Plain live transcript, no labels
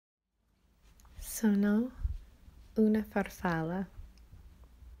Sono una farfalla.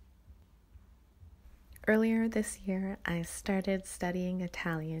 Earlier this year, I started studying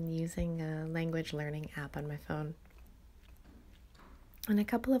Italian using a language learning app on my phone. And a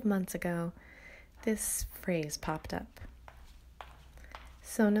couple of months ago, this phrase popped up.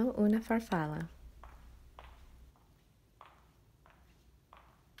 Sono una farfalla.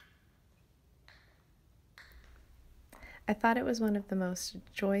 I thought it was one of the most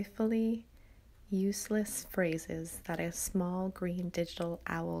joyfully useless phrases that a small green digital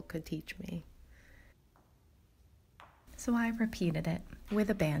owl could teach me. So I repeated it with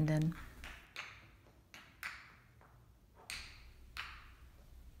abandon.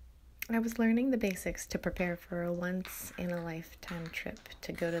 I was learning the basics to prepare for a once-in-a-lifetime trip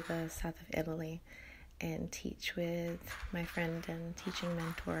to go to the south of Italy and teach with my friend and teaching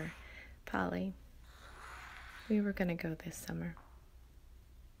mentor, Polly. We were going to go this summer.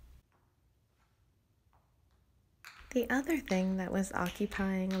 The other thing that was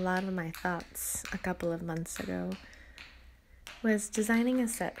occupying a lot of my thoughts a couple of months ago was designing a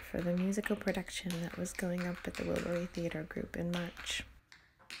set for the musical production that was going up at the Wilbury Theatre Group in March.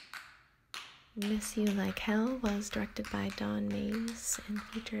 Miss You Like Hell was directed by Dawn Mays and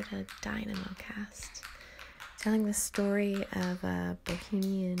featured a dynamo cast, telling the story of a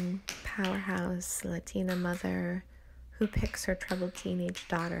bohemian powerhouse Latina mother who picks her troubled teenage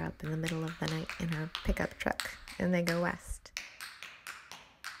daughter up in the middle of the night in her pickup truck, and they go west.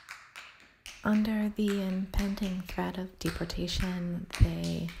 Under the impending threat of deportation,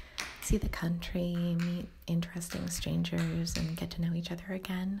 they see the country, meet interesting strangers, and get to know each other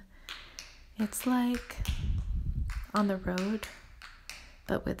again. It's like On the Road,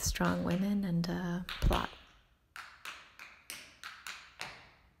 but with strong women and a plot.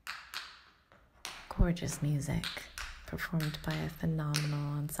 Gorgeous music, performed by a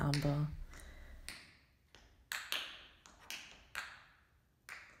phenomenal ensemble.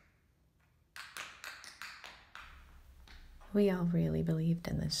 We all really believed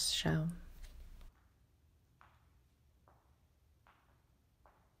in this show.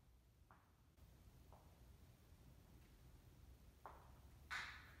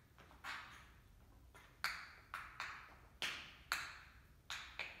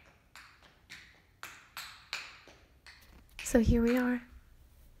 So here we are.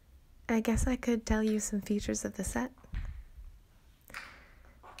 I guess I could tell you some features of the set.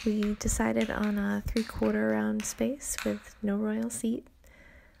 We decided on a 3/4 round space with no royal seat.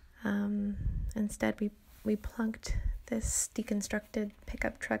 Instead, we plunked this deconstructed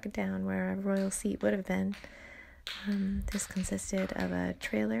pickup truck down where a royal seat would have been. This consisted of a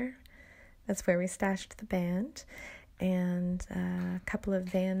trailer, that's where we stashed the band, and a couple of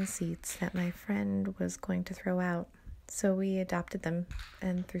van seats that my friend was going to throw out. So we adopted them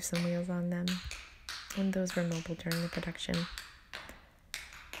and threw some wheels on them, and those were mobile during the production.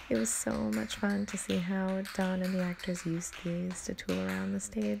 It was so much fun to see how Dawn and the actors used these to tool around the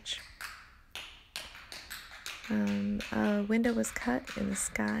stage. A window was cut in the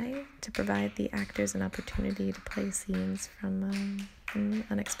sky to provide the actors an opportunity to play scenes from an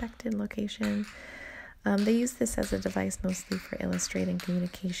unexpected location. They used this as a device mostly for illustrating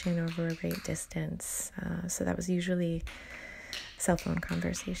communication over a great distance. So that was usually cell phone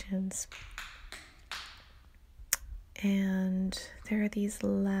conversations. And there are these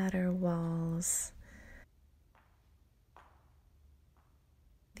ladder walls.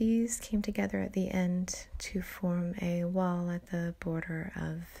 These came together at the end to form a wall at the border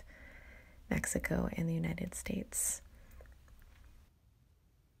of Mexico and the United States.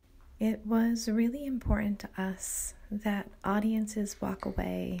 It was really important to us that audiences walk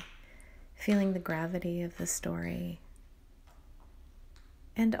away feeling the gravity of the story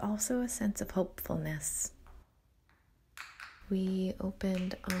and also a sense of hopefulness. We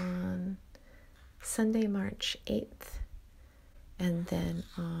opened on Sunday, March 8th, and then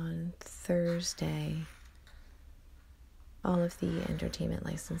on Thursday, all of the entertainment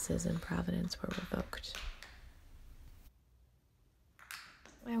licenses in Providence were revoked.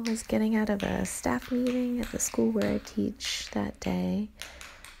 I was getting out of a staff meeting at the school where I teach that day.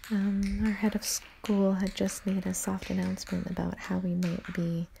 Our head of school had just made a soft announcement about how we might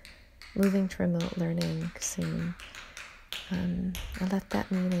be moving to remote learning soon. I left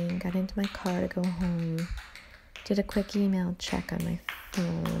that meeting, got into my car to go home, did a quick email check on my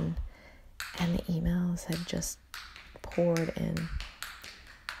phone, and the emails had just poured in.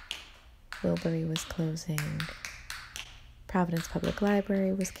 Wilbury was closing. Providence Public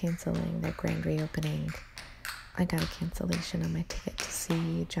Library was canceling their grand reopening. I got a cancellation on my ticket to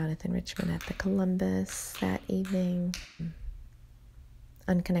see Jonathan Richman at the Columbus that evening.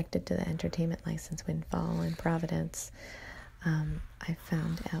 unconnected to the entertainment license windfall in Providence, I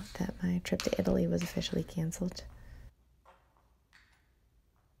found out that my trip to Italy was officially canceled.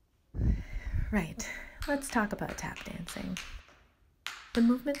 Right, let's talk about tap dancing. The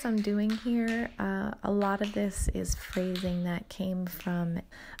movements I'm doing here, a lot of this is phrasing that came from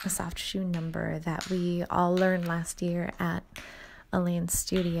a soft shoe number that we all learned last year at Elaine's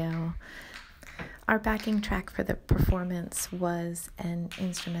studio. Our backing track for the performance was an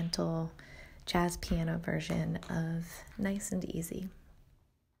instrumental jazz piano version of Nice and Easy.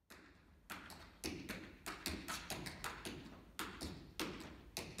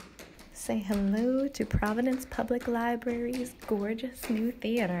 Say hello to Providence Public Library's gorgeous new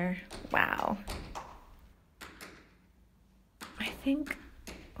theater. Wow. I think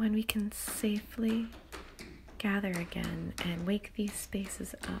when we can safely gather again and wake these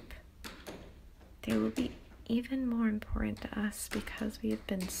spaces up, they will be even more important to us because we have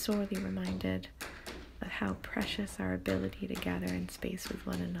been sorely reminded of how precious our ability to gather in space with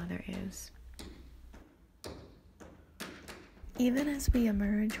one another is. Even as we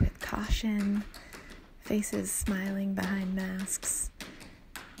emerge with caution, faces smiling behind masks,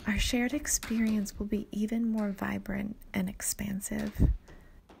 our shared experience will be even more vibrant and expansive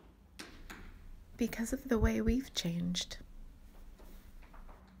because of the way we've changed.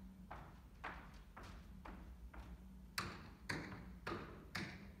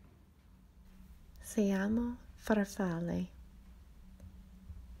 Siamo farfalle.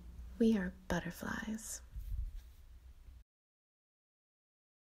 We are butterflies.